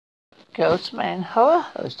Ghostman Horror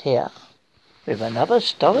Host here, with another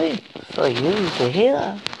story for you to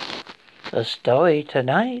hear. The story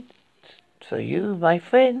tonight, for you, my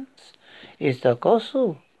friends, is The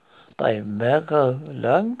Goosle by Margaret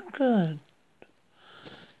lanagen.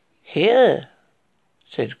 Here,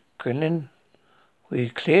 said grinning, we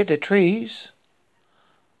cleared the trees.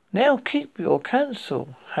 Now keep your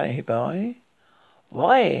counsel, honey boy.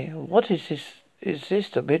 Why, what is this? Is this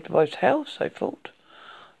the midwife's house? I thought.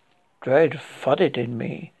 Dread thudded in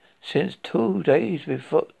me. Since 2 days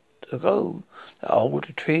ago, the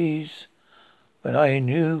old trees, when I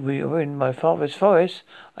knew we were in my father's forest,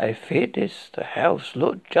 I feared this. The house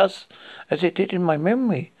looked just as it did in my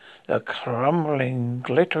memory. The crumbling,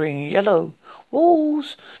 glittering yellow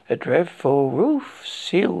walls, the dreadful roof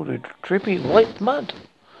sealed with drippy white mud.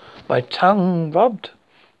 My tongue rubbed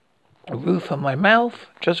the roof of my mouth,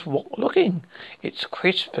 just looking. It's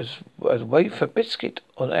crisp as wafer biscuit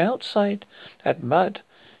on the outside. That mud,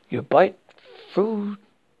 you bite through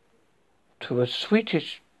to a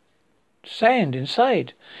sweetish sand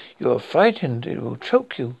inside. You are frightened it will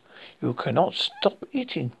choke you. You cannot stop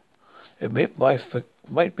eating. The midwife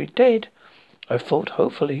might be dead. I thought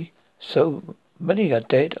hopefully. So many are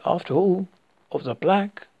dead after all of the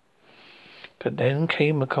black. But then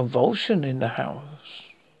came a convulsion in the house.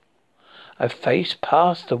 I faced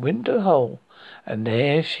past the window hole, and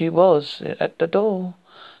there she was at the door.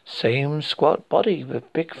 Same squat body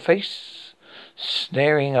with big face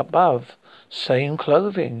snaring above. Same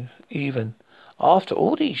clothing, even. After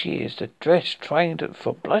all these years, the dress trying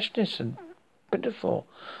for blushness and pitiful,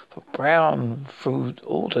 for brown through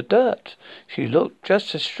all the dirt. She looked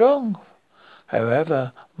just as strong.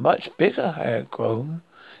 However, much bigger I had grown.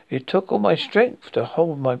 It took all my strength to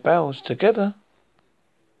hold my bowels together.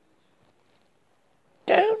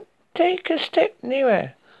 Don't take a step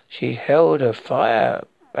nearer. She held a fire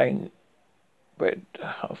banger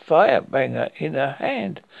in her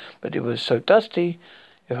hand, but it was so dusty.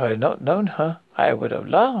 If I had not known her, I would have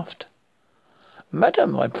laughed.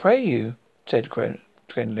 Madam, I pray you, said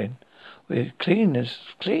Gwenlyn, we're clean as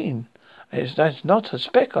clean. There's not a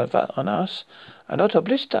speck on us, and not a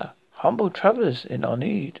blister. Humble travellers in our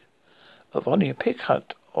need of only a pig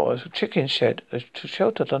hut or a chicken shed to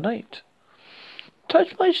shelter the night.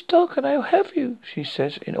 Touch my stock and I'll have you, she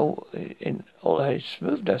says in all her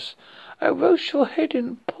smoothness. I'll roast your head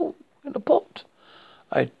in a pot.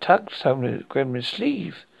 I tugged Grandma's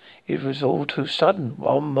sleeve. It was all too sudden.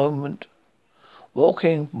 One moment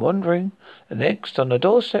walking, wandering, the next on the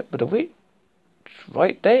doorstep with a witch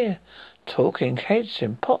right there, talking heads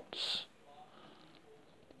in pots.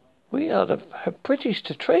 We are have pretties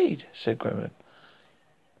to trade, said Grandma.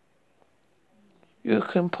 You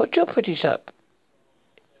can put your pretties up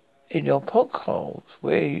in your potholes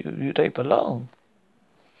where they belong.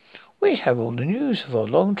 We have all the news of our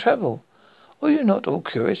long travel. Are you not all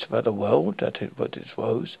curious about the world what its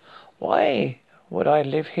woes? Why would I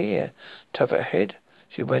live here? Top her head,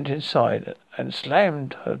 she went inside and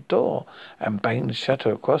slammed her door and banged the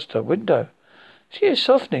shutter across the window. She is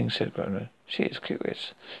softening, said Grandma. She is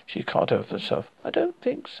curious. She can't help herself. I don't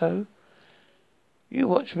think so. You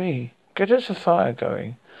watch me. Get us a fire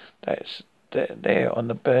going. That's there on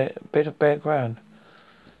the bit of bare ground.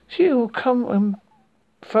 She will come and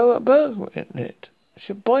throw a burger in it.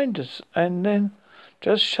 She'll bind us and then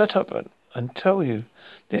just shut up and tell you.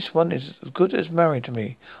 This one is as good as married to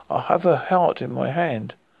me. I'll have her heart in my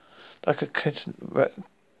hand, like a kitten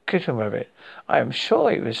rabbit. I am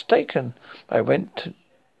sure he was taken. I went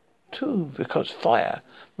to because fire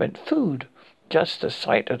meant food. Just the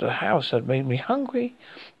sight of the house had made me hungry.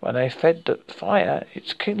 When I fed the fire,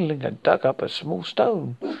 its kindling had dug up a small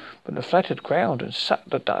stone from the flattened ground and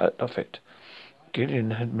sucked the dirt off it.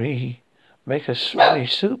 Gideon had me make a smelly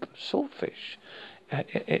soup, saltfish.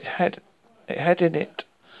 It had in it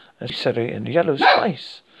a celery and yellow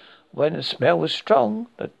spice. When the smell was strong,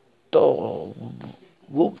 the door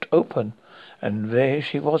whooped open, and there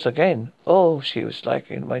she was again. Oh, she was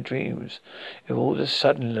like in my dreams, with all the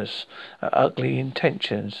suddenness and ugly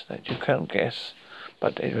intentions that you can't guess.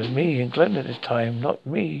 But it was me and Glennon this time, not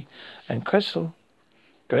me and Crystal.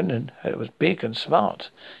 Glennon was big and smart.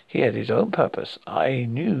 He had his own purpose. I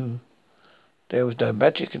knew there was no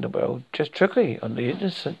magic in the world, just trickery on the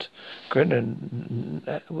innocent.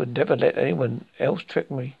 Glennon would never let anyone else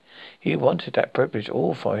trick me. He wanted that privilege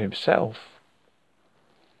all for himself.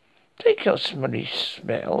 Take your smelly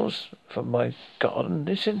smells from my garden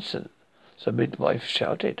this instant, the midwife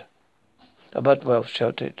shouted. The midwife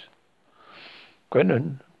shouted.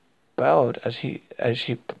 Grennan bowed as she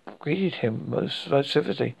greeted him most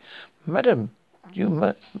vociferously. Madam,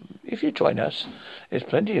 If you join us, there's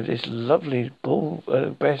plenty of this lovely bull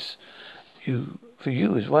breast for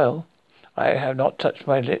you as well. I have not touched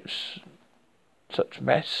my lips. Such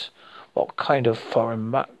mess. What kind of foreign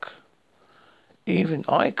muck? Even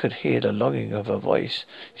I could hear the longing of her voice.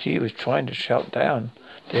 She was trying to shout down.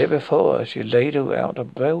 There before her she laid out a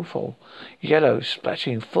bowlful, yellow,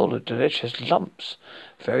 splashing full of delicious lumps.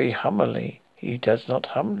 Very humbly. He does not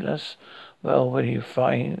humble us. Well, when you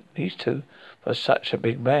find these two, for such a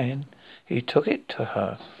big man, he took it to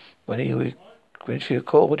her. When she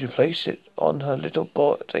called, he placed it on her little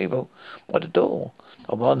table by the door,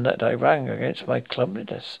 the one that I rang against my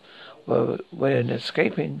clumsiness. Well, when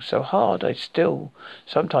escaping so hard, I still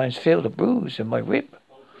sometimes feel the bruise in my rib.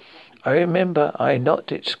 I remember I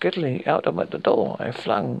knocked it skittling out of the door. I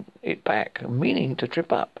flung it back, meaning to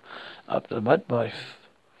trip up the mud knife.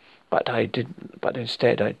 But I didn't. But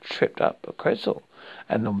instead, I tripped up a Gretel,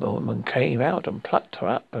 and the woman came out and plucked her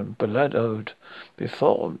up and bellowed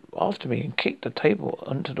after me and kicked the table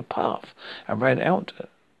onto the path and ran out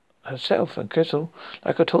herself and Gretel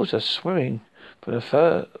like a tortoise swimming from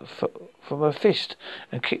from her fist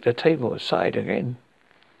and kicked the table aside again.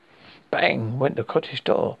 Bang went the cottage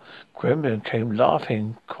door. Gremlin came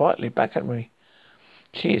laughing quietly back at me.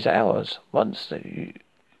 She is ours. Once they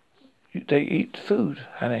eat food,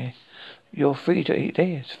 Hanny. You're free to eat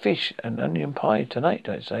theirs. Fish and onion pie tonight,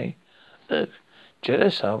 I say. Ugh,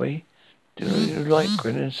 jealous, are we? Do you like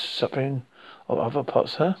Gremlin's supping of other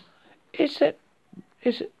pots, huh? Is it?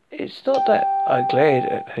 It's not that. I glared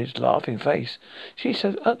at his laughing face. She's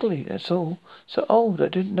so ugly, that's all. So old, I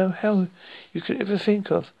didn't know how you could ever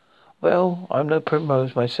think of. Well, I'm no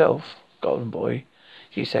primrose myself, golden boy,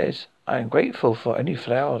 she says. I am grateful for any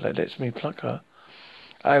flower that lets me pluck her.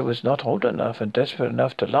 I was not old enough and desperate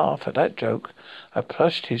enough to laugh at that joke. I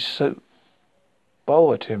pushed his soap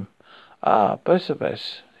bowl at him. Ah,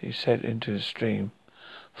 Barsabbas, he said into the stream,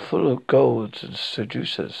 full of golds and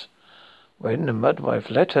seducers. When the mudwife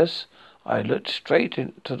let us, I looked straight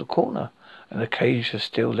into the corner, and the cage was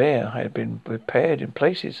still there. I had been repaired in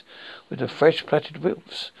places with the fresh plaited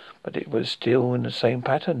roofs, but it was still in the same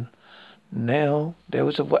pattern. Now there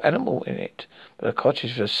was an animal in it, but the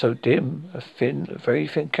cottage was so dim, a very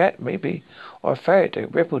thin cat maybe, or a ferret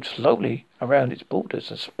that rippled slowly around its borders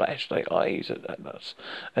and splashed like eyes at us,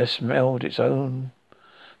 and smelled its own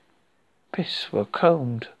piss were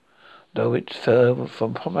combed. Though it's fur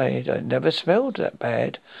from pomade, I never smelled that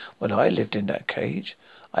bad when I lived in that cage.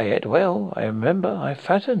 I ate well, I remember. I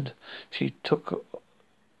fattened. She took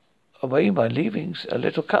away my leavings, a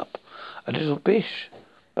little cup, a little dish,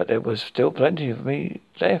 but there was still plenty of me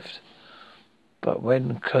left. But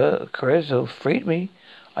when Crezo freed me,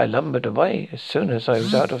 I lumbered away. As soon as I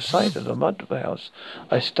was out of sight of the mud house,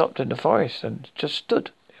 I stopped in the forest and just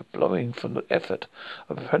stood, blowing from the effort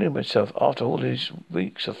of propelling myself after all these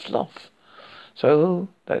weeks of sloth. So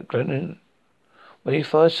that Glennon, when he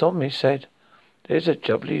first saw me, said, "There's a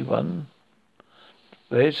jubbly one.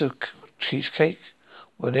 There's a cheesecake.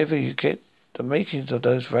 Whenever you get the makings of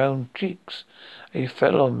those round cheeks." He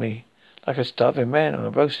fell on me like a starving man on a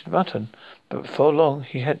roasted mutton, but before long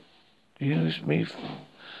he had used me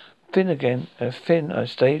thin again, and thin I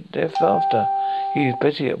stayed thereafter. He is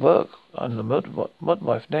busy at work on the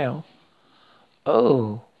mudwife now.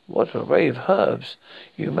 Oh, what an array of herbs!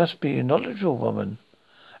 You must be a knowledgeable woman.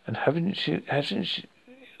 And hasn't she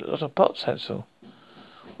a lot of pots, Hansel?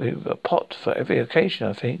 We've a pot for every occasion,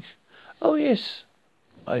 I think. Oh, yes,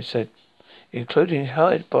 I said, including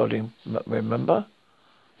hide boiling, remember?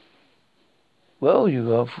 Well,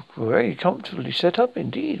 you are very comfortably set up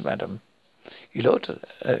indeed, madam. He looked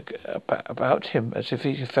about him as if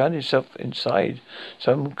he found himself inside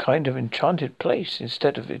some kind of enchanted place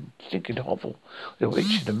instead of a stinking hovel with a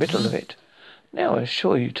witch in the middle of it. Now, I'm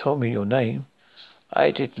sure you told me your name.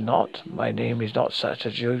 I did not. My name is not such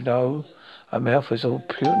as you know. Her mouth was all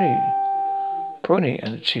pruny,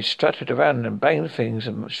 and she strutted around and banged things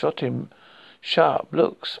and shot him sharp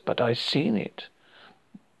looks, but I seen it.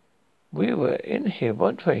 We were in here,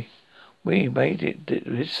 weren't we? We made it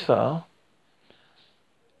this far.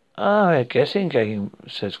 Ah, a guessing game,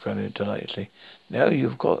 says Granny delightedly. Now you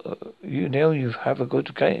have a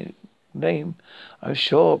good name. I'm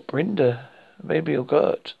sure Brinda, maybe or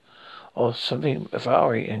Gert, or something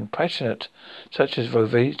fiery and passionate, such as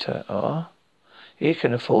Rovita, or he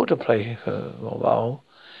can afford to play her a while.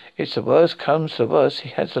 If the worst comes to worst, he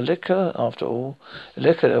has the liquor after all. The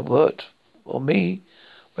liquor that worked for me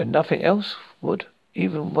when nothing else would,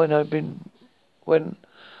 even when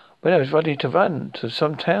when I was ready to run to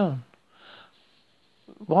some town.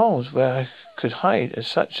 walls where I could hide, as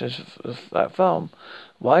such as that farm.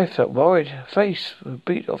 Wife, that worried face, who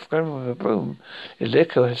beat off grandma with a broom. The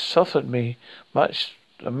liquor has softened me much,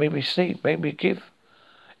 and made me sleep, made me give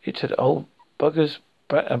it to the old bugger's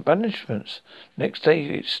banishments. Next day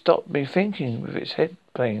it stopped me thinking with its head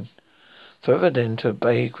pain. Further then to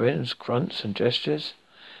obey grins, grunts, and gestures.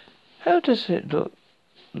 How does it look?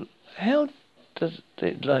 How does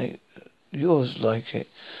it like yours like it?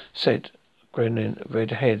 Said grinning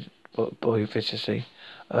red-haired boy viciously.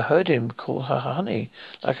 I heard him call her honey,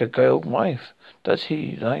 like a girl wife. Does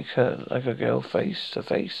he like her like a girl face to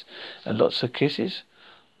face, and lots of kisses?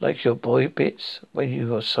 Like your boy bits, when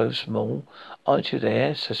you are so small, aren't you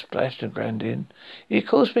there, so splashed and grand in? He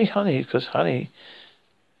calls me honey, 'cause honey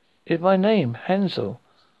is my name, Hansel.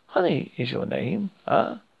 Honey is your name,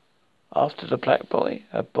 huh? After the black boy,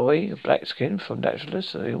 a boy of black skin from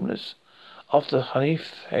naturalist or illness. After the honey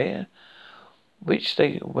hair, which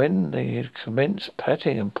they, when they had commenced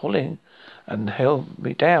patting and pulling, and held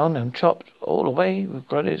me down and chopped all away with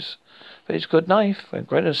his good knife. When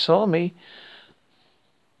Grenna saw me,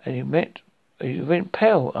 and you went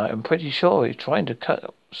pale. I am pretty sure he's trying to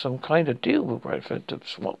cut some kind of deal with Bradford to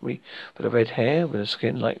swap me for the red hair with a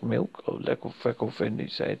skin like milk or little freckle friend, he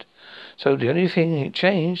said. So the only thing he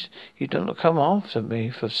changed, he did not come after me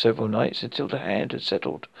for several nights until the hand had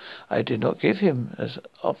settled. I did not give him as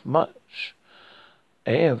of much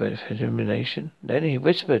air of illumination. Then he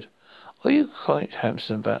whispered, "Are you quite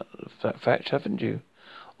handsome about that fact, haven't you?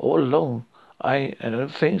 All along,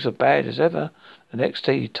 and things are bad as ever." The next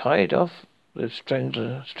day he tied off the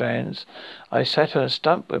strangler strands. I sat on a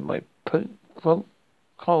stump with my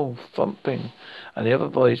coal thumping, and the other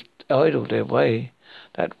boys idled their way,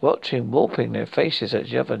 that watching, warping their faces at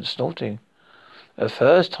the other and snorting. The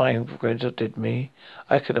first time Grenzel did me,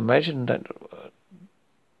 I could imagine that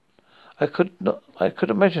I could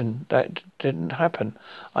imagine that didn't happen.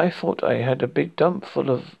 I thought I had a big dump full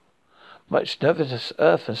of much nervous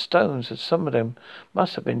earth and stones, and some of them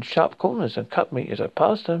must have been sharp corners and cut me as I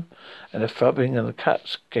passed them, and the throbbing and the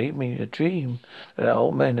cuts gave me a dream that the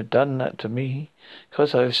old man had done that to me,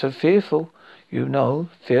 'cause I was so fearful,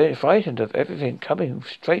 frightened of everything coming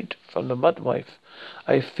straight from the mudwife.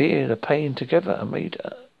 I feared the pain together and made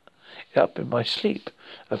it up in my sleep.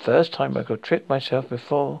 The first time I could trick myself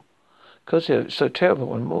before, 'cause it was so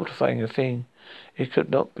terrible and mortifying a thing. It could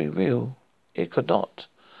not be real. It could not.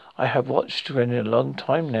 I have watched Ren a long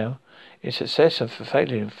time now, in success and for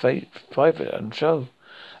failure in private and show.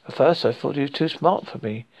 At first I thought he was too smart for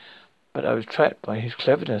me, but I was trapped by his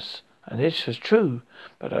cleverness, and this was true.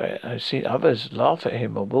 But I've seen others laugh at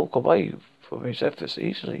him or walk away from his efforts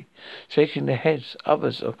easily, shaking their heads.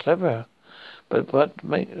 Others are cleverer. But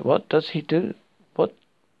what does he do? What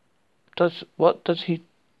does he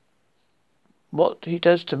What he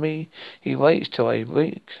does to me, he waits till I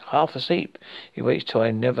wake, half asleep. He waits till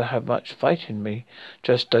I never have much fight in me,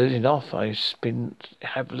 just dozing off.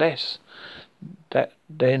 Have less.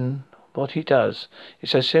 Then what he does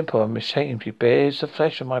is so simple. I'm ashamed. He bares the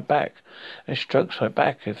flesh on my back and strokes my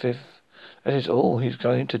back as if that is all he's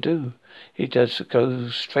going to do. He does go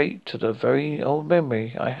straight to the very old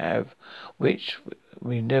memory I have, which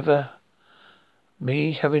me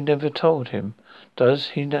having never told him.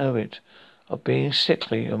 Does he know it? Of being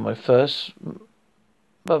sickly on my first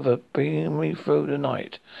mother bringing me through the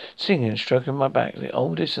night, singing, stroking my back, the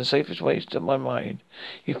oldest and safest ways to my mind.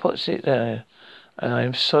 He puts it there, and I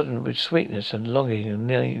am sodden with sweetness and longing and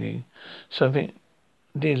needing something,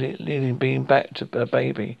 nearly being back to a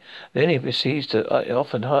baby. Then he proceeds to, it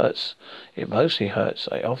often hurts. It mostly hurts.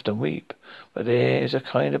 I often weep. But there is a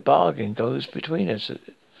kind of bargain goes between us.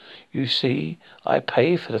 You see, I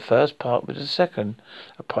pay for the first part with the second.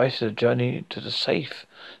 The price of the journey to the safe,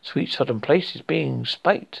 sweet sodden places being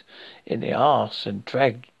spiked in the arse and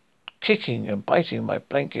dragged, kicking and biting my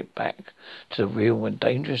blanket back to the real and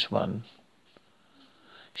dangerous one.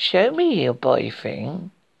 Show me your boy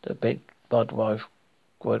thing, the big midwife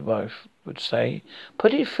would say.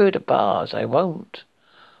 Put it through the bars. I won't.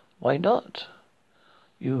 Why not?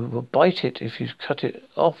 You will bite it if you cut it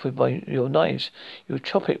off with your knives. You will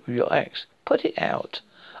chop it with your axe. Put it out.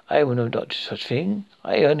 I will not do such thing.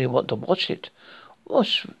 I only want to wash it.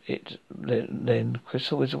 Wash it, then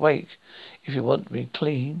Crystal is awake. If you want me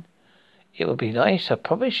clean, it will be nice, I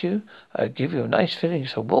promise you. I'll give you a nice feeling,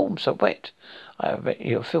 so warm, so wet. I bet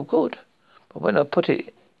you'll feel good. But when I put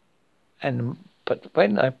it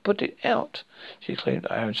out, she claimed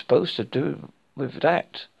I am supposed to do with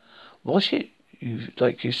that. Wash it.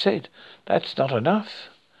 Like you said, that's not enough.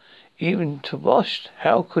 Even to wash,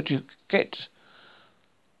 how could you get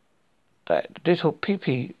that little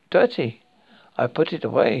pee-pee dirty? I put it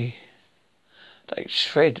away like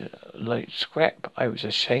shred, like scrap. I was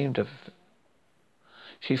ashamed of.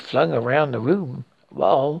 She flung around the room,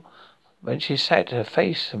 while when she sat, her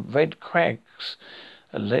face some red cracks,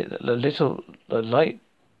 the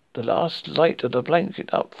last light of the blanket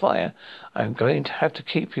up fire. I'm going to have to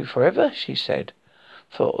keep you forever, she said.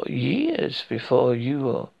 For years before you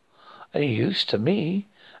were any use to me,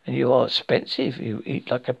 and you are expensive. You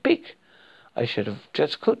eat like a pig. I should have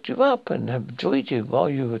just cooked you up and have enjoyed you while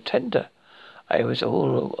you were tender. I was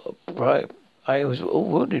all pride. I was all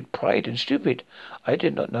wounded pride and stupid. I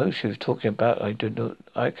did not know she was talking about.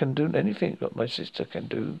 I can do anything that my sister can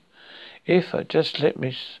do. If I just let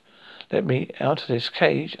me out of this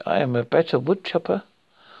cage, I am a better woodchopper.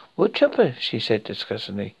 Woodchopper, she said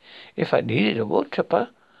disgustedly. If I needed a woodchopper,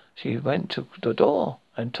 she went to the door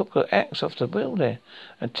and took the axe off the wheel there,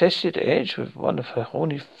 and tested the edge with one of her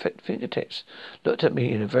horny fingertips. Looked at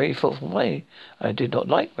me in a very thoughtful way I did not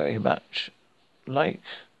like very much.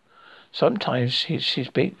 Sometimes she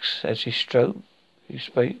speaks as strokes.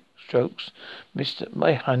 Mister,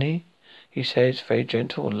 my honey, he says, very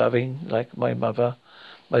gentle and loving, like my mother.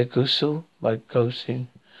 My goosle, my ghostman,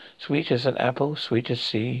 sweet as an apple, sweet as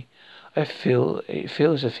sea. It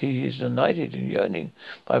feels as if he is united and yearning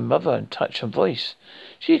by mother and touch and voice.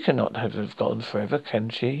 She cannot have gone forever, can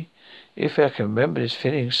she? If I can remember this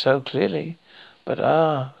feeling so clearly. But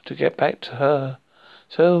to get back to her,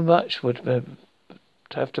 so much would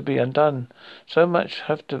have to be undone. So much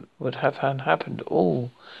would have happened.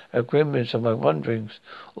 All a glimmers of my wanderings.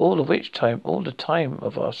 All the time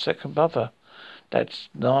of our second mother. That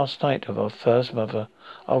last night of our first mother,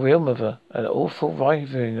 our real mother, and awful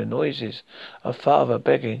riving and noises of father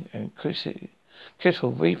begging and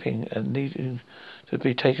Kittle weeping and needing to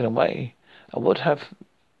be taken away, and what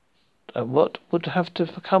would have to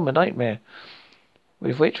become a nightmare,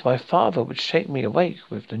 with which my father would shake me awake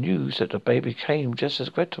with the news that the baby came just as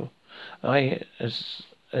Gretel, as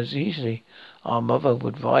easily. Our mother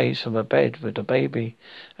would rise from her bed with the baby,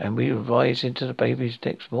 and we would rise into the baby's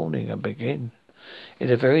next morning and begin. In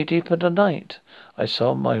the very deep of the night, I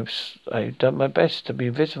had done my best to be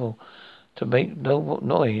invisible, to make no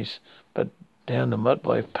noise, but down the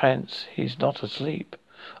mudwife pants, he's not asleep.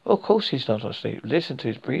 Of course he's not asleep. Listen to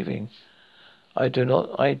his breathing. I do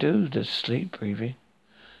the sleep breathing.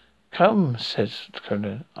 Come, says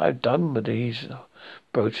Conan, I've done with these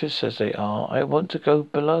brooches as they are. I want to go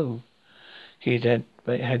below. He then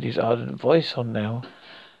had his ardent voice on now.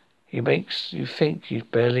 He makes you think he's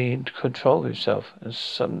barely in control of himself, and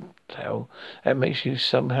somehow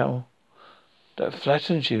that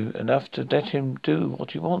flattens you enough to let him do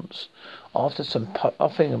what he wants. After some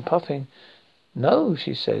puffing and puffing, no,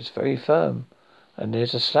 she says, very firm, and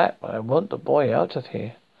there's a slap. I want the boy out of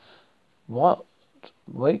here. What?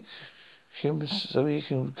 Wake him so he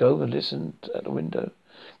can go and listen at the window.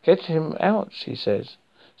 Get him out, she says.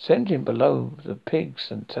 Send him below the pigs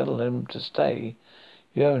and tell them to stay.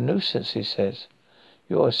 You're a nuisance, he says.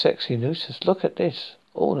 You're a sexy nuisance. Look at this.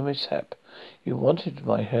 All the mishap. You wanted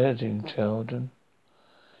my herding children.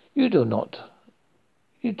 You do not.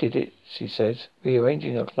 You did it, she says,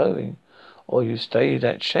 rearranging her clothing, or you stay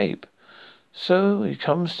that shape. So he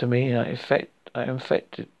comes to me, and I am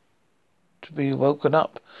affected to be woken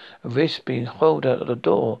up and risk being hurled out of the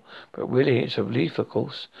door. But really it's a relief, of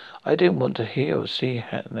course. I didn't want to hear or see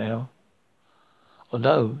hat now. Oh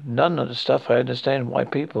no, none of the stuff. I understand why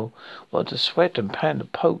people want to sweat and pan and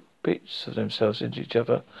poke bits of themselves into each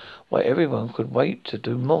other. Why everyone could wait to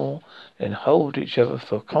do more than hold each other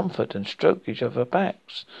for comfort and stroke each other's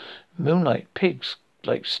backs. Moonlight pigs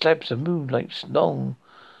like slabs of moon, like long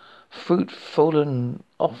fruit fallen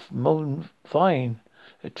off moon vine.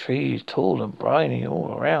 The trees tall and briny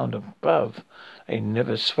all around and above. They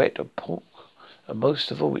never sweat or poke, and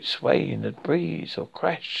most of all it sway in the breeze or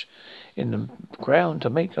crash in the ground to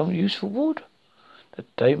make unuseful wood. The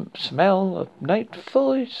damp smell of night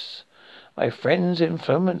forest. My friend's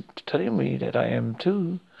informant telling me that I am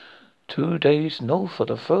 2 days north of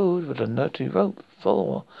the road with a nutty rope.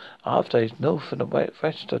 4 days north of the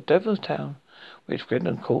west of Devilstown, which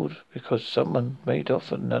Grennan called because someone made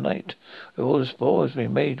off in the night with all the spoils we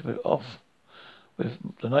made off with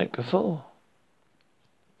the night before.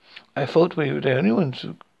 I thought we were the only ones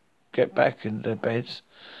who get back in their beds.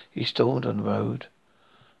 He stormed on the road.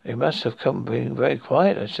 They must have come being very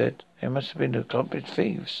quiet, I said. They must have been accomplished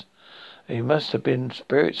thieves. They must have been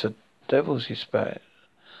spirits of devils, he spat.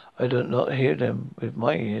 I did not hear them with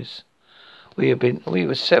my ears. We were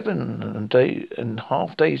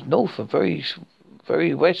 7.5 days north of very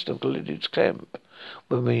west of Glidden's camp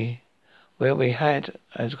when where we had,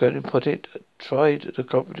 as Granny put it, tried the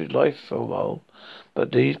cooperative life for a while.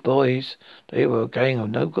 But these boys, they were a gang of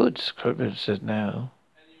no goods, Granny said now.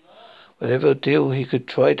 Whatever deal he could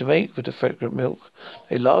try to make with the fragrant milk,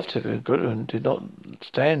 they laughed at him. Granny did not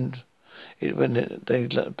stand it when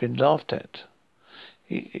they'd been laughed at.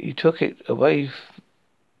 He took me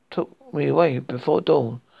away before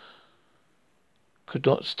dawn. Could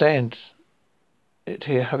not stand it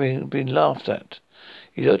here having been laughed at.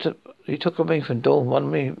 He took me from dawn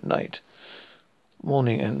one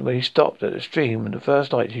morning, and when he stopped at the stream in the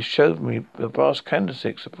first light, he showed me the brass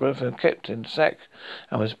candlesticks that brother kept in the sack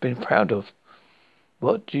and was been proud of.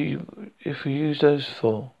 What do you use those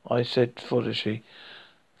for? I said foolishly,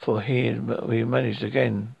 for we managed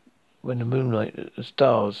again when the moonlight, the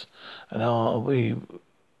stars, and our wee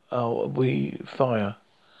fire.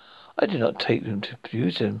 I did not take them to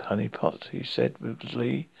use them, honeypot, he said with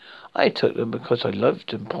glee. I took them because I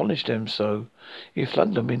loved and polished them so. He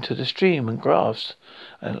flung them into the stream and grasped,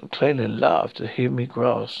 and clearly laughed to hear me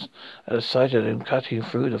grasp at the sight of them cutting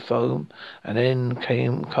through the foam, and then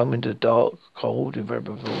come into the dark, cold,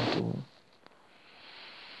 irreparable dawn.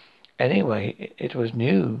 Anyway, it was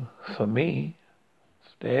new for me.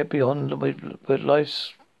 There beyond the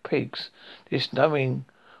life's pigs, this knowing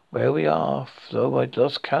where we are, though I'd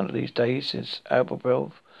lost count of these days since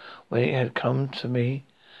Albert when it had come to me,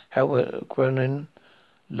 how Gronin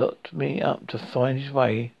locked me up to find his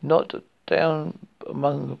way, not down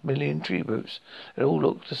among a million tree roots that all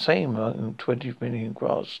looked the same among 20 million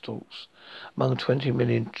grass stalks, among 20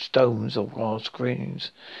 million stones or grass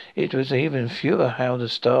greens. It was even fewer how the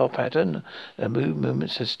star pattern and moon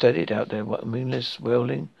movements had steadied out their meaningless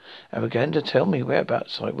whirling and began to tell me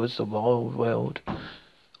whereabouts I was the wild world.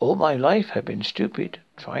 All my life had been stupid,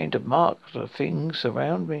 trying to mark the things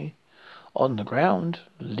around me on the ground,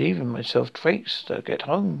 leaving myself traits to get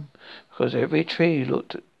home, because every tree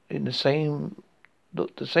looked the same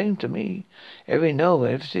to me, every knoll,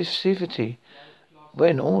 every specificity,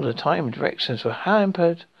 when all the time directions were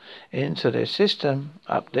hampered into their system,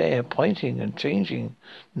 up there, pointing and changing,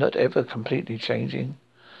 not ever completely changing.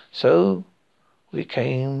 So we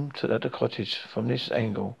came to the cottage from this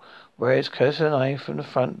angle, whereas Cursor and I from the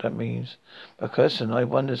front, that means. But Cursor and I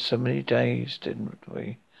wondered so many days, didn't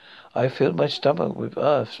we? I filled my stomach with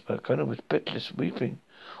earth, but Colonel was pitiless weeping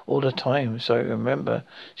all the time, so I remember.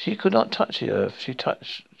 She could not touch the earth.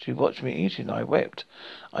 She watched me eating. I wept.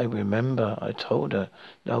 I remember. I told her,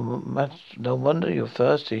 no wonder you're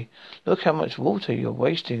thirsty. Look how much water you're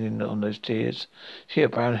wasting on those tears. She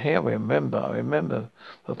had brown hair. I remember,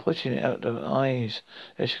 for pushing it out of her eyes,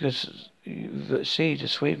 that she could see to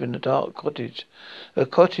sweep in the dark cottage. A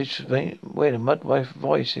cottage where the mudwife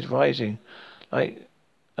voice is rising like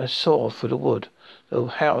a saw through the wood. The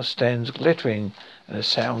house stands glittering, and a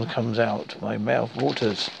sound comes out. My mouth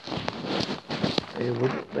waters. They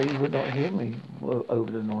would not hear me over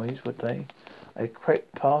the noise, would they? I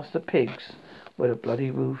crept past the pigs, where the bloody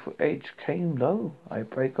roof edge came low. I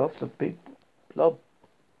break off the big blob,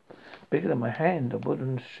 bigger than my hand. The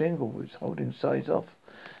wooden shingle was holding sides off,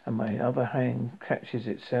 and my other hand catches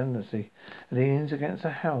it soundlessly, leans against the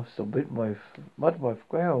house. The mudwife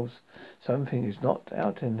growls. Something is not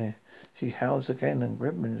out in there. She howls again and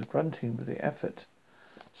grins, grunting with the effort.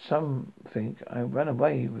 Some think I ran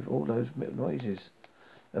away with all those noises.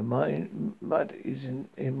 The mud is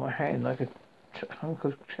in my hand like a hunk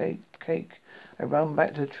of cake. I run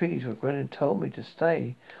back to the trees where Granny told me to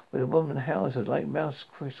stay, where the woman howls like mouse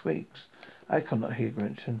squeaks. I cannot hear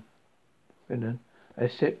Granny. I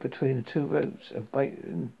sit between the two roots and bite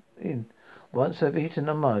in. Once I've eaten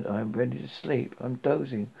the mud, I am ready to sleep. I'm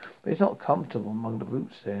dozing, but it's not comfortable among the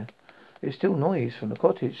roots there. There's still noise from the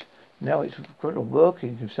cottage. Now it's Granny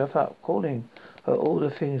working himself up, calling her all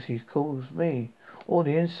the things he calls me, all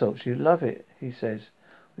the insults. You love it, he says,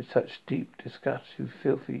 with such deep disgust. You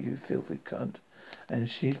filthy cunt. And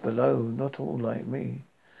she's below, not all like me.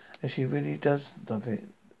 And she really does love it.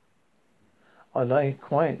 I lie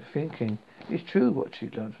quiet, thinking, it's true what she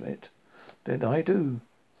loves it. Then I do.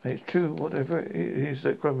 It's true, whatever it is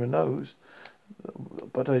that Grandma knows.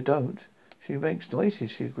 But I don't. She makes noises.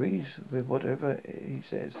 She agrees with whatever he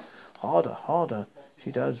says. Harder. She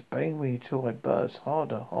does. Bang me till I burst.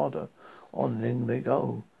 Harder. On then they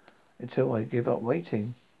go. Until I give up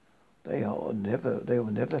waiting. They will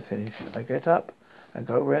never finish. I get up and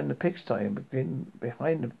go round the pigsty and begin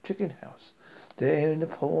behind the chicken house. There in the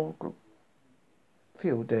poor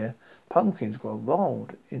field there, pumpkins grow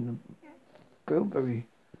wild in the bilberry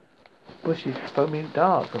bushes, foaming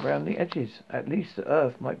dark around the edges. At least the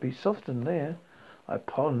earth might be softened there. I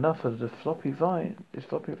piled enough of this floppy vine.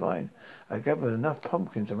 I gathered enough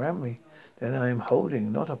pumpkins around me. Then I am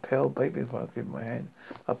holding not a pale baby pumpkin in my hand,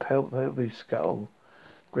 a pale baby skull.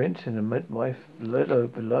 Glinting the midwife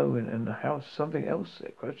below in the house, something else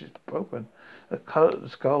that crushes broken. The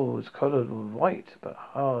skull was coloured with white, but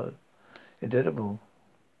hard, inedible.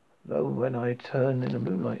 Though when I turn in the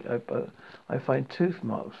moonlight, I find tooth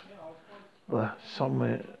marks. When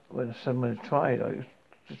someone tried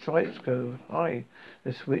to go high,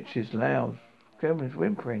 the switch is loud. Gremlin's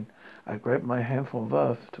whimpering. I grab my handful of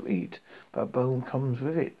earth to eat, but bone comes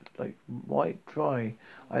with it, like white dry.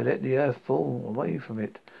 I let the earth fall away from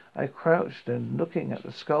it. I crouched and looking at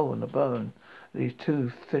the skull and the bone. These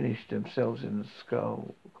two finished themselves in the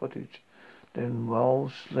skull cottage. Then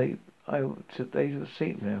while sleep, they were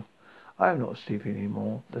asleep now. I am not sleeping any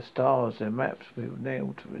more. The stars, their maps, were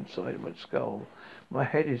nailed to inside my skull. My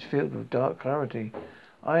head is filled with dark clarity.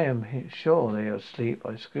 I am sure they are asleep.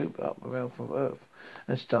 I scoop up around from earth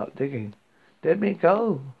and start digging. Let me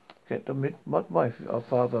go. Get the midwife, our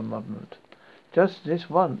father murmured. Just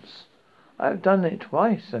this once. I have done it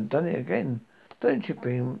twice and done it again. Don't you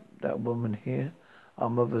bring that woman here. Our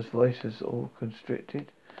mother's voice was all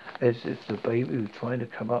constricted, as if the baby was trying to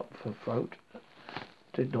come up her throat.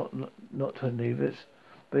 Did not her neighbours.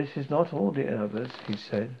 But it is not all the others, he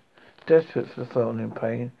said, desperate for the phone in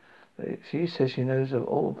pain. She says she knows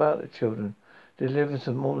all about the children. Delivers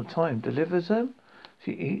them all the time. Delivers them?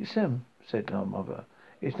 She eats them, said our mother.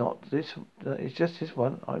 It's not this, it's just this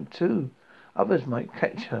one. I'm two. Others might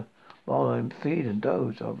catch her while I'm feed and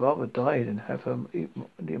doze. I'd rather die than have her eat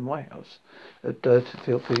in my house. A dirty,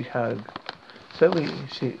 filthy hag. So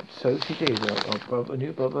she did. Our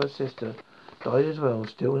new brother and sister died as well,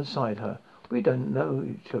 still inside her. We don't know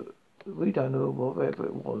each other. We don't know whatever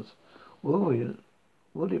it was. Will we?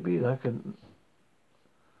 Would it be like an?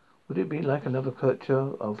 Would it be like another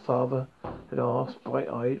creature our father had asked,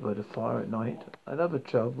 bright-eyed by the fire at night? Another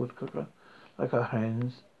child would cook her, like our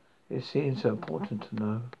hands. It seemed so important to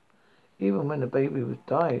know. Even when the baby was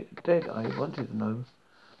dead, I wanted to know.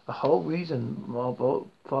 The whole reason my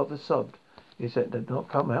father sobbed is that they'd not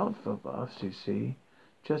come out for us, you see.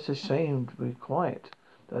 Just ashamed to be quiet.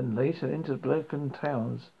 Then later into the broken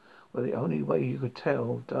towns, where the only way you could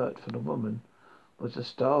tell dirt from a woman was the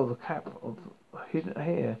style of the cap of hidden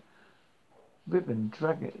hair, ribbon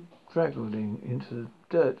dragging into the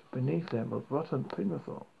dirt beneath them of rotten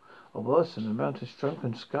pinafore, or worse than a mountain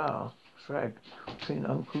shrunken scrag between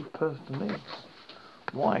uncouth person legs.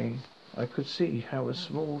 Why, I could see how a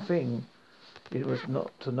small thing it was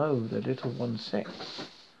not to know the little one's sex.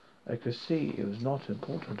 I could see it was not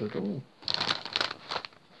important at all.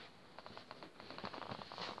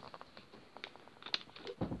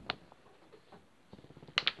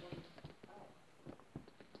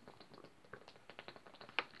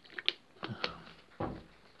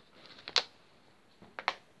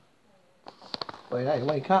 When I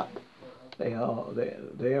wake up,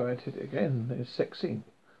 they're at it again. They're sexing.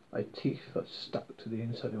 My teeth are stuck to the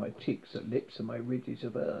inside of my cheeks, the lips, and my ridges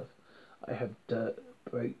of earth. I have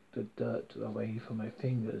break the dirt away from my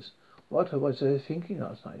fingers. What was I thinking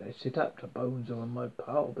last night? I sit up. The bones are on my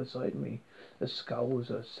pile beside me. The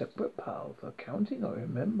skulls are a separate pile for counting. I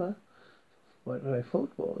remember. What I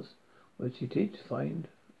thought was you did find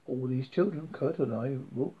all these children. Kurt and I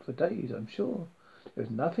walked for days, I'm sure. There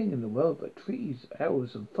was nothing in the world but trees,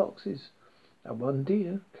 owls and foxes, and one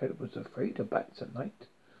deer. Kurt was afraid of bats at night,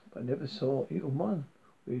 but never saw even one.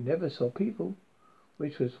 We never saw people,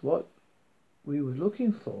 which was what we were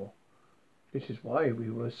looking for. Which is why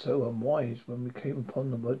we were so unwise when we came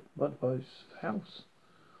upon the mudboy's house.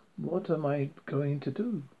 What am I going to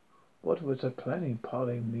do? What was I planning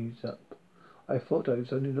piling these up? I thought I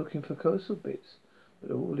was only looking for coastal bits,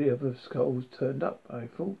 but all the other skulls turned up. I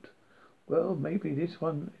thought, well, maybe this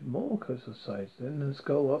one is more coastal sized. Then the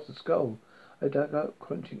skull after skull. I dug up,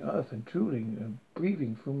 crunching earth and drooling and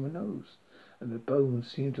breathing through my nose, and the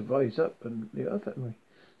bones seemed to rise up and the earth at me,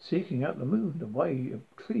 seeking out the moon, the way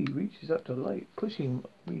a tree reaches up to light, pushing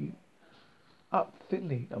me up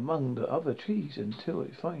thinly among the other trees until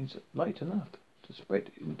it finds light enough to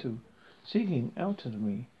spread into, seeking out of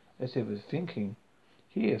me as if it was thinking,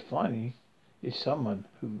 here finally is someone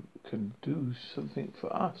who can do something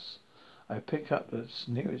for us. I pick up the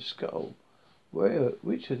nearest skull.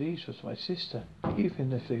 Which of these was my sister?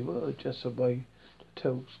 Even if they were just a way to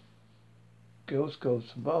tell girls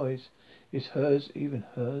from boys, is hers even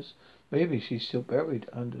hers? Maybe she's still buried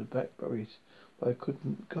under the blackberries, but I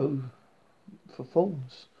couldn't go for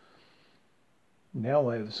thorns. Now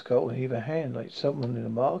I have a skull in either hand, like someone in the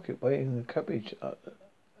market weighing the cabbage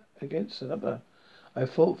against another. I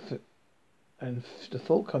thought and the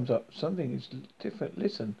thought comes up, something is different.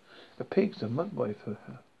 Listen, the pigs, the mudwife,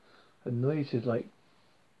 her noises like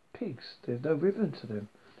pigs. There's no rhythm to them.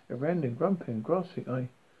 They're random, grumpy and grasping.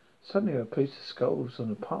 Suddenly I place the skulls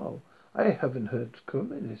on a pile. I haven't heard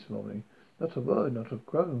comment this morning. Not a word, not a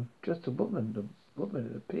groan. Just the woman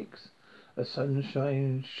and the pigs. The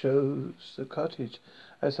sunshine shows the cottage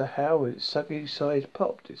as a howl. Its soggy sides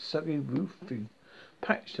popped, its soggy roofing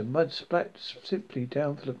patched, and mud splat simply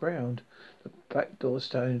down to the ground. The back door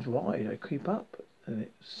stands wide. I creep up and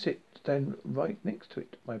stand right next to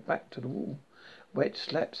it, my back to the wall. Wet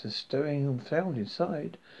slaps and stirring sound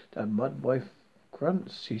inside. The mudwife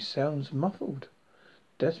grunts. She sounds muffled.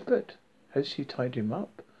 Desperate. Has she tied him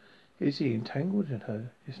up? Is he entangled in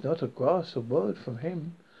her? It's not a grass, a word from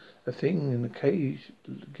him. The thing in the cage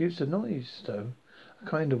gives a noise, though. A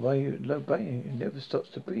kind of low baying. It never stops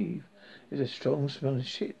to breathe. It's a strong smell of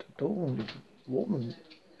shit. The dawn is warming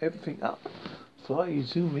everything up. Flies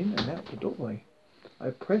zoom in and out the doorway.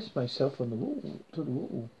 I press myself on to the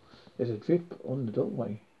wall. There's a drip on the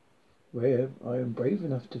doorway. Where I am brave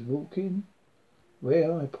enough to walk in.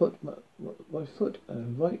 Where I put my foot,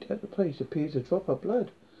 and right at the place appears a drop of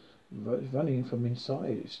blood running from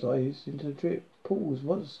inside. It slides into the drip, pulls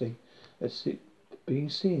modestly as it being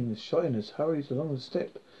seen. The shyness hurries along the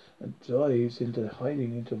step and dives into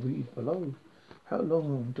hiding into weed below. How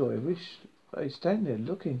long do I wish I stand there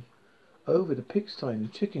looking over the pigsty and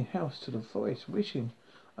the chicken house to the forest, wishing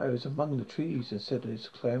I was among the trees instead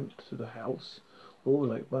of clamped to the house, all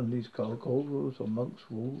like one of these gargoyles or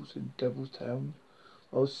monks' walls in Devil's Town.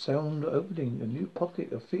 I sound opening a new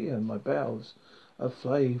pocket of fear in my bowels. A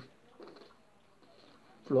fly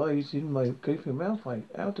flies in my gaping mouth.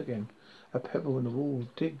 Out again. A pebble in the wall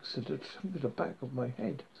digs at the back of my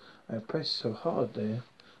head. I press so hard there.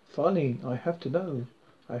 Finally, I have to know.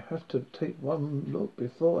 I have to take one look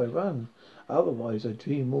before I run. Otherwise, I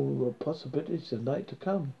dream all the possibilities of night to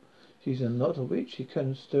come. She's not a witch. She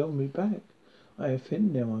can steal me back. I am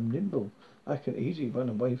thin now. I'm nimble. I can easily run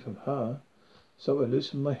away from her. So I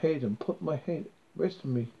loosen my head and put my head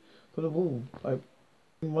resting me for the wall. I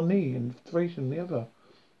bring one knee and straighten the other.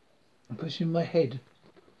 I'm pushing my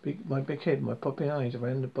big head, my popping eyes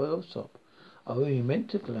around the doorstop. I only meant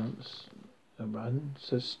to glance and run,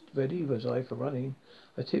 so ready was I for running.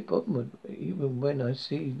 I tip bottomward, even when I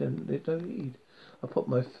see there's no need. I put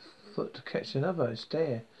my foot to catch another. I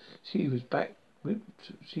stare. She was back.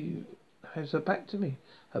 She has her back to me.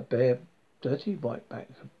 Her bare, dirty white back,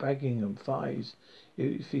 her bagging and thighs.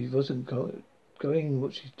 If she wasn't going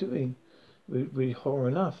what she's doing, would be horror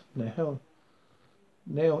enough.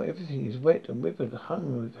 Now everything is wet and withered,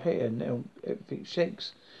 hung with hair. Now everything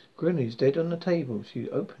shakes. Grinny's dead on the table. She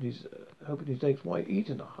opened his legs wide,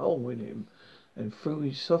 eaten a hole in him, and through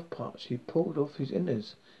his soft parts she pulled off his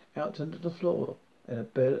innards out onto the floor, and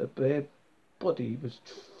a bare body was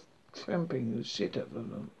tramping the shit out of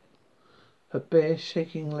them. Her bare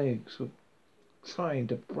shaking legs were trying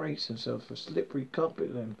to brace themselves for slippery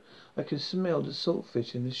carpet them. I can smell the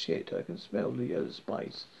saltfish in the shit. I can smell the yellow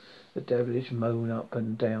spice. The devilish moan up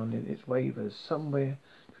and down in its wavers, somewhere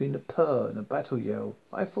between a purr and a battle yell.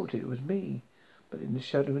 I thought it was me, but in the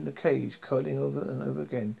shadow in the cage, curling over and over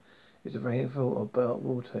again, is a rainfall of dark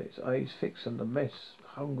water, its eyes fixed on the mess,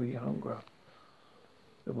 hungry hunger.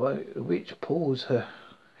 The witch pulls her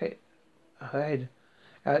head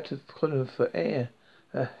out of the column for air.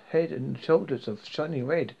 Her head and shoulders are shiny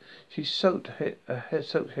red. Her soaked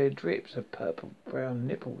hair drips. Her purple brown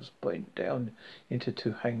nipples point down into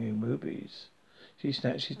two hanging rubies. She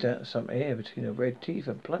snatches down some air between her red teeth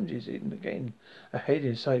and plunges in again. Her head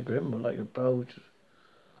inside Grandma like a bulge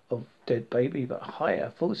of dead baby, but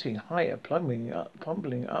higher, forcing higher, plummeting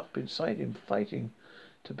up inside him, fighting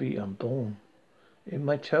to be unborn. In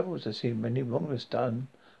my travels I seen many wrongs done.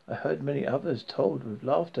 I heard many others told with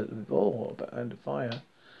laughter, with awe and fire.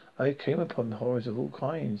 I came upon horrors of all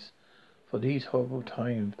kinds for these horrible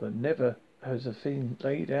times, but never has a thing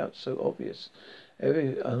laid out so obvious,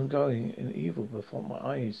 ever ongoing in evil before my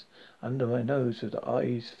eyes, under my nose, with the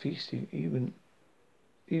eyes feasting, even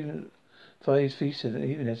eyes feasted, and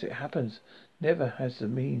even as it happens, never has the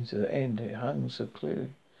means of the end. It hung so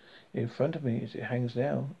clearly in front of me as it hangs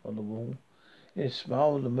now on the wall. In a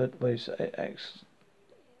smile, the midway's axe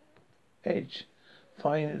edge,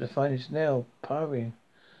 the finest nail, purring,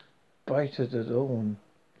 brighter the dawn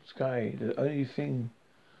sky, the only clean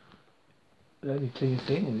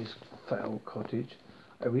thing in this foul cottage.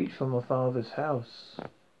 I reached for my father's house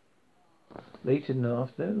late in the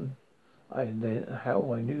afternoon.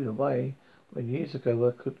 How I knew the way when years ago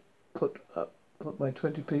I could put my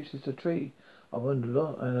 20 pieces to tree. I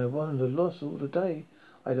wandered lost all the day.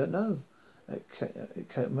 I don't know.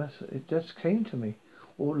 It just came to me.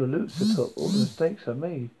 All the loops I took, all the mistakes I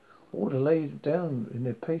made, all the laid down in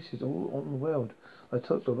their places, all on the world. I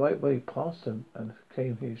took the right way past them and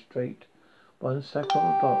came here straight. One sack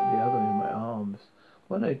on the back, the other in my arms.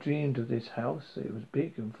 When I dreamed of this house, it was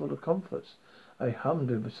big and full of comforts. I hummed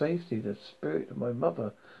with safety. The spirit of my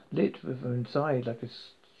mother, lit with inside like a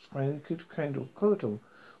sacred candle,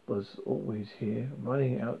 was always here,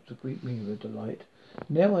 running out to greet me with delight.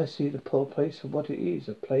 Now I see the poor place for what it is,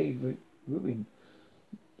 a plague ruin.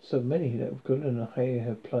 So many that good and hay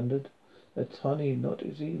have plundered. The tiny knot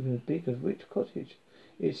is even as big as Witch Cottage.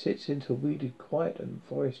 It sits into weeded quiet and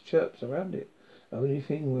forest chirps around it. Only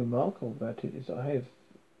thing remarkable about it is I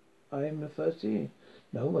am the first here.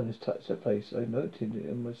 No one has touched the place. I noted it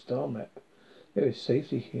on my star map. There is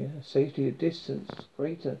safety here, safety at distance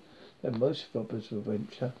greater than most robbers will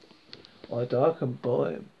venture. A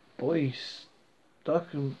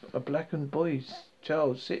blackened boy's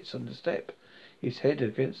child sits on the step, his head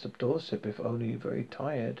against the doorstep, if only very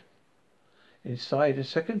tired. Inside a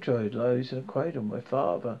second child lies in a cradle. My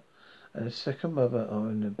father and a second mother are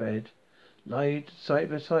in the bed, laid side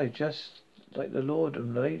by side, just like the Lord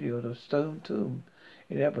and Lady of the stone tomb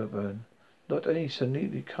in Aberburn. Not any so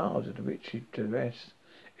neatly carved and richly dressed.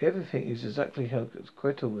 Everything is exactly how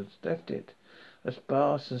Gretel has left it. As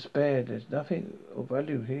sparse and spare, there's nothing of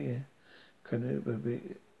value here.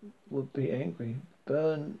 Would be angry.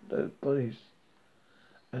 Burn those bodies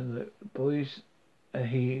and the boys and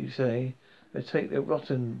he say they take their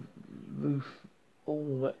rotten roof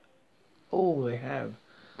all they have.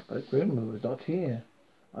 But Grandma was not here.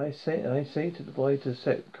 I say to the boy to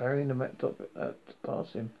set carrying the laptop out to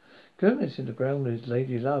pass him. Grandma's in the ground with his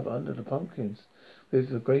lady love under the pumpkins,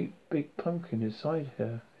 with a great big pumpkin inside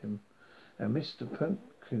him. And Mr.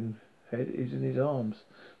 Pumpkinhead is in his arms,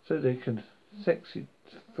 so they can sexy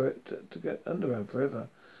for it to get under him forever.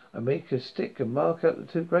 I make a stick and mark out the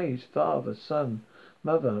two graves, father, son,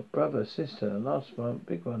 mother, brother, sister, and last one,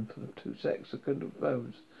 big one for the two sacks of good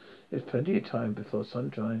bones. There's plenty of time before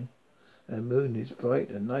sunshine, and the moon is bright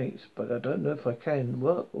at night, but I don't know if I can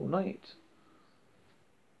work all night.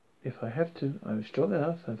 If I have to, I'm strong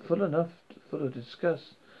enough and full of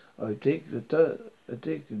disgust. I dig the dirt, I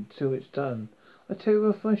dig until it's done. I tear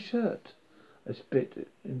off my shirt. I spit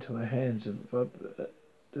into my hands and rub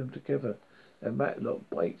them together. A matlock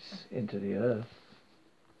bites into the earth.